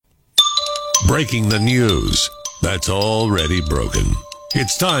breaking the news that's already broken.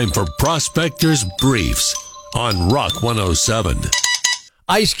 It's time for Prospector's Briefs on Rock 107.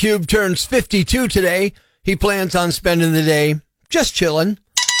 Ice Cube turns 52 today. He plans on spending the day just chilling.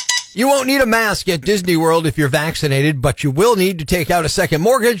 You won't need a mask at Disney World if you're vaccinated, but you will need to take out a second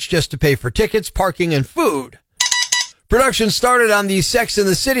mortgage just to pay for tickets, parking, and food. Production started on the Sex and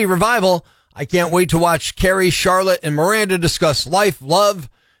the City revival. I can't wait to watch Carrie, Charlotte, and Miranda discuss life, love,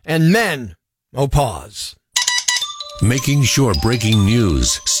 and men. Oh, pause. Making sure breaking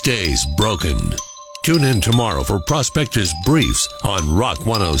news stays broken. Tune in tomorrow for Prospector's Briefs on Rock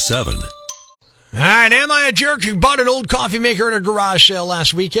 107. All right, am I a jerk? You bought an old coffee maker at a garage sale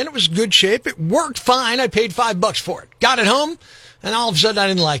last weekend. It was in good shape. It worked fine. I paid $5 for it. Got it home, and all of a sudden I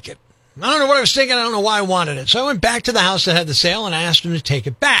didn't like it. I don't know what I was thinking. I don't know why I wanted it. So I went back to the house that had the sale, and I asked them to take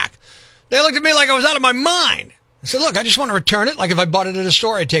it back. They looked at me like I was out of my mind. I said, look, I just want to return it. Like if I bought it at a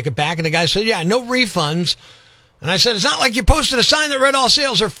store, I'd take it back. And the guy said, yeah, no refunds. And I said, it's not like you posted a sign that read all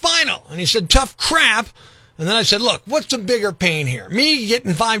sales are final. And he said, tough crap. And then I said, look, what's the bigger pain here? Me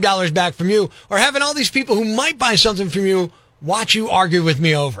getting $5 back from you or having all these people who might buy something from you watch you argue with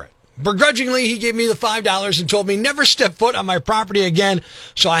me over it? Begrudgingly, he gave me the $5 and told me never step foot on my property again.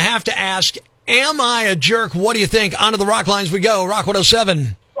 So I have to ask, am I a jerk? What do you think? Onto the rock lines we go. Rock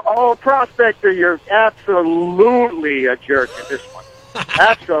 107. Oh, Prospector, you're absolutely a jerk in this one.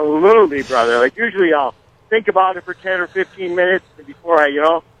 Absolutely, brother. Like, usually I'll think about it for 10 or 15 minutes before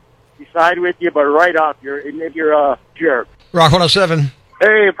I, decide with you, but right off, you're a jerk. Rock 107.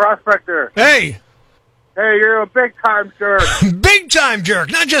 Hey, Prospector. Hey. Hey, you're a big-time jerk. Big-time jerk.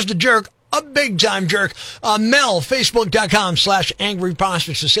 Not just a jerk, a big-time jerk. Mel, Facebook.com/Angry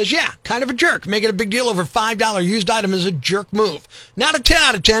Prospector says, yeah, kind of a jerk. Making a big deal over $5 used item is a jerk move. Not a 10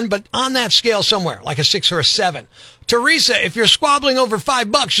 out of 10, but on that scale somewhere, like a 6 or a 7. Teresa, if you're squabbling over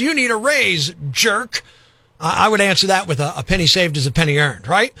 $5, you need a raise, jerk. I would answer that with a penny saved is a penny earned,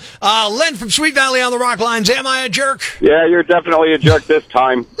 right? Len from Sweet Valley on the rock lines. Am I a jerk? Yeah, you're definitely a jerk this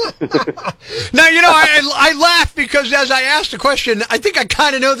time. Now, I laugh because as I asked the question, I think I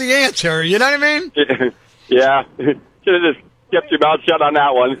kind of know the answer. You know what I mean? Yeah. Should have just kept your mouth shut on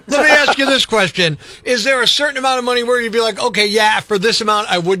that one. Let me ask you this question. Is there a certain amount of money where you'd be like, okay, yeah, for this amount,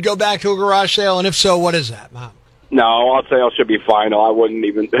 I would go back to a garage sale? And if so, what is that? No, I'll say I should be fine. I wouldn't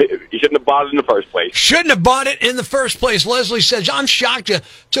even. You shouldn't have bought it in the first place. Shouldn't have bought it in the first place. Leslie says, I'm shocked you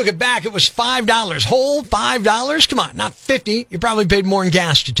took it back. It was $5. Whole $5? Come on, not $50. You probably paid more in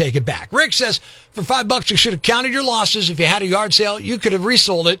gas to take it back. Rick says, for $5, you should have counted your losses. If you had a yard sale, you could have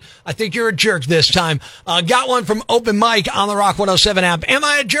resold it. I think you're a jerk this time. Got one from Open Mike on the Rock 107 app. Am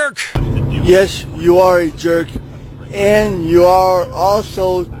I a jerk? Yes, you are a jerk. And you are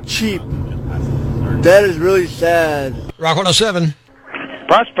also cheap. That is really sad. Rock 107.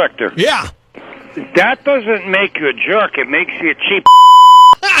 Prospector. Yeah. That doesn't make you a jerk. It makes you cheap.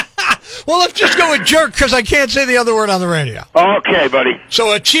 Well, let's just go with jerk because I can't say the other word on the radio. Okay, buddy.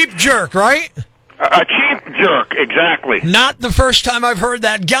 So a cheap jerk, right? A cheap jerk, exactly. Not the first time I've heard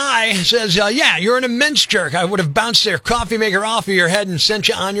that. Guy says, yeah, you're an immense jerk. I would have bounced their coffee maker off of your head and sent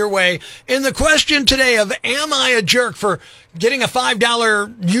you on your way. In the question today of am I a jerk for getting a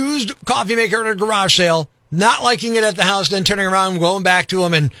 $5 used coffee maker at a garage sale, not liking it at the house, then turning around, going back to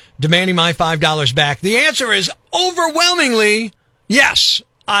him and demanding my $5 back? The answer is overwhelmingly, yes,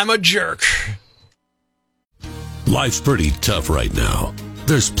 I'm a jerk. Life's pretty tough right now.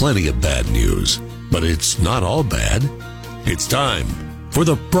 There's plenty of bad news, but it's not all bad. It's time for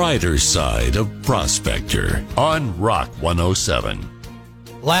the brighter side of Prospector on Rock 107.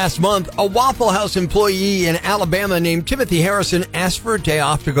 Last month, a Waffle House employee in Alabama named Timothy Harrison asked for a day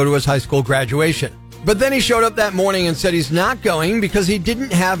off to go to his high school graduation. But then he showed up that morning and said he's not going because he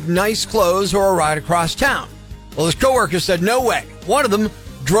didn't have nice clothes or a ride across town. Well, his coworkers said no way. One of them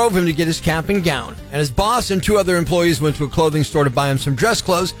drove him to get his cap and gown, and his boss and 2 other employees went to a clothing store to buy him some dress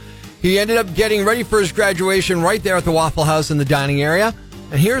clothes. He ended up getting ready for his graduation right there at the Waffle House in the dining area.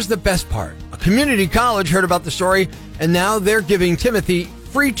 And here's the best part. A community college heard about the story, and now they're giving Timothy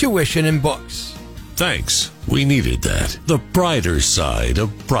free tuition and books. Thanks. We needed that. The brighter side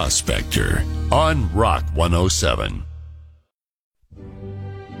of Prospector on Rock 107.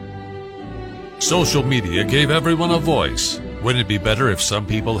 Social media gave everyone a voice. Wouldn't it be better if some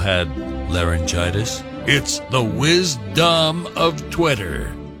people had laryngitis? It's the wisdom of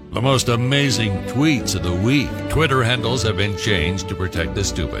Twitter. The most amazing tweets of the week. Twitter handles have been changed to protect the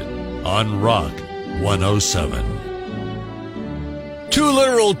stupid. On Rock 107. Too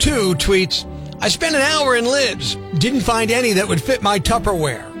Literal 2 tweets, I spent an hour in Lids. Didn't find any that would fit my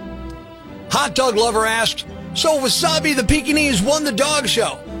Tupperware. Hot Dog Lover asked, so Wasabi the Pekingese won the dog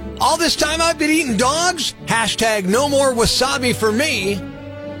show. All this time I've been eating dogs? Hashtag no more wasabi for me.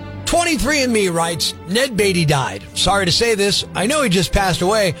 23andMe writes, Ned Beatty died. Sorry to say this. I know he just passed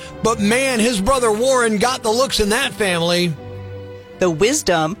away, but man, his brother Warren got the looks in that family. The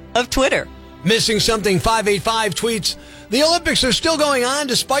wisdom of Twitter. Missing Something 585 tweets, the Olympics are still going on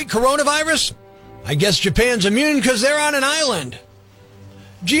despite coronavirus? I guess Japan's immune because they're on an island.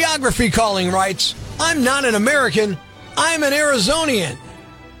 Geography Calling writes, I'm not an American, I'm an Arizonian.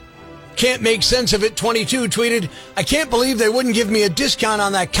 Can't Make Sense of It 22 tweeted, I can't believe they wouldn't give me a discount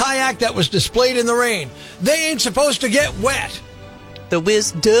on that kayak that was displayed in the rain. They ain't supposed to get wet. The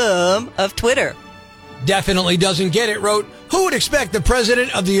wisdom of Twitter. Definitely Doesn't Get It wrote, who would expect the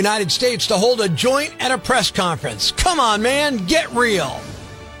President of the United States to hold a joint at a press conference? Come on, man, get real.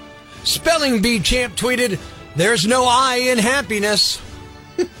 Spelling Bee Champ tweeted, there's no I in happiness.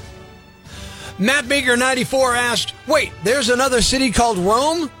 Mapmaker94 asked, wait, there's another city called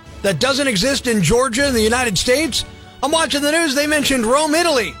Rome that doesn't exist in Georgia in the United States? I'm watching the news, they mentioned Rome,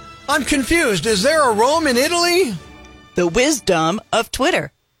 Italy. I'm confused, is there a Rome in Italy? The wisdom of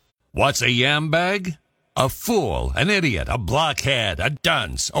Twitter. What's a yam bag? A fool, an idiot, a blockhead, a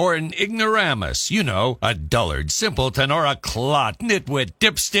dunce, or an ignoramus. You know, a dullard, simpleton, or a clot, nitwit,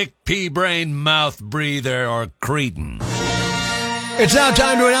 dipstick, pea-brain, mouth breather, or cretin. It's now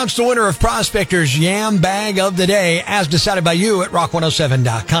time to announce the winner of Prospector's Yam Bag of the Day, as decided by you at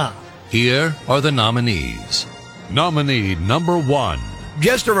rock107.com. Here are the nominees. Nominee number 1.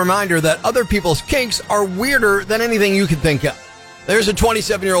 Just a reminder that other people's kinks are weirder than anything you could think of. There's a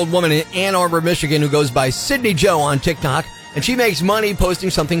 27-year-old woman in Ann Arbor, Michigan, who goes by Sydney Joe on TikTok, and she makes money posting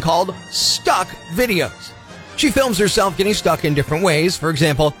something called stuck videos. She films herself getting stuck in different ways. For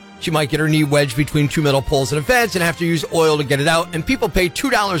example, she might get her knee wedged between two metal poles at a fence and have to use oil to get it out, and people pay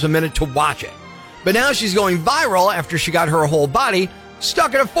 $2 a minute to watch it. But now she's going viral after she got her whole body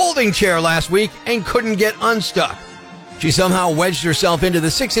stuck in a folding chair last week and couldn't get unstuck. She somehow wedged herself into the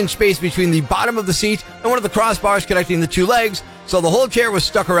 6-inch space between the bottom of the seat and one of the crossbars connecting the two legs, so the whole chair was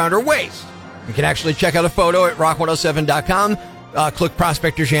stuck around her waist. You can actually check out a photo at rock107.com. Click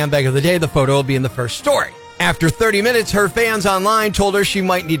Prospector's Yam Bag of the Day. The photo will be in the first story. After 30 minutes, her fans online told her she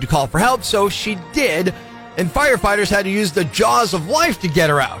might need to call for help, so she did, and firefighters had to use the jaws of life to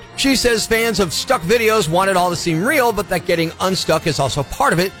get her out. She says fans of stuck videos want it all to seem real, but that getting unstuck is also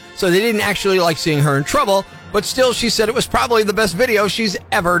part of it, so they didn't actually like seeing her in trouble, but still she said it was probably the best video she's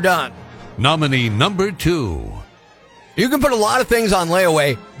ever done. Nominee number 2. You can put a lot of things on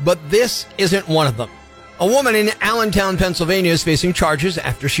layaway, but this isn't one of them. A woman in Allentown, Pennsylvania is facing charges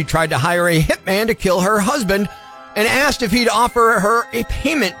after she tried to hire a hitman to kill her husband and asked if he'd offer her a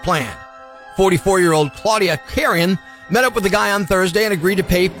payment plan. 44-year-old Claudia Carrion met up with the guy on Thursday and agreed to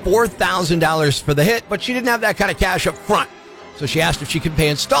pay $4,000 for the hit, but she didn't have that kind of cash up front. So she asked if she could pay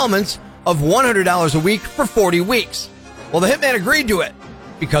installments of $100 a week for 40 weeks. Well, the hitman agreed to it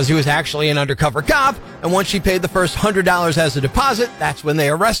because he was actually an undercover cop, and once she paid the first $100 as a deposit, that's when they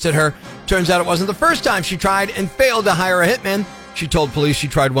arrested her. Turns out it wasn't the first time she tried and failed to hire a hitman. She told police she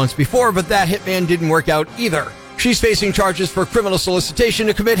tried once before, but that hitman didn't work out either. She's facing charges for criminal solicitation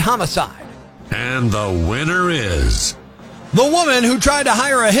to commit homicide. And the winner is the woman who tried to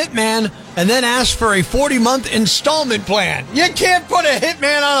hire a hitman and then asked for a 40-month installment plan. You can't put a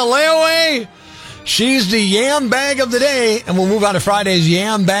hitman on a layaway. She's the Yam Bag of the Day, and we'll move on to Friday's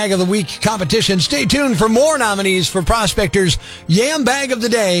Yam Bag of the Week competition. Stay tuned for more nominees for Prospector's Yam Bag of the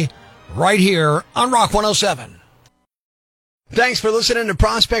Day right here on Rock 107. Thanks for listening to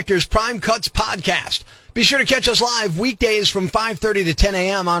Prospector's Prime Cuts podcast. Be sure to catch us live weekdays from 5:30 to 10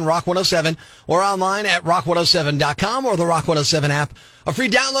 a.m. on Rock 107 or online at rock107.com or the Rock 107 app. A free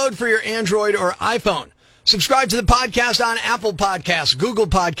download for your Android or iPhone. Subscribe to the podcast on Apple Podcasts, Google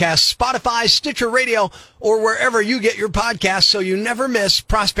Podcasts, Spotify, Stitcher Radio, or wherever you get your podcasts so you never miss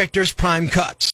Prospector's Prime Cuts.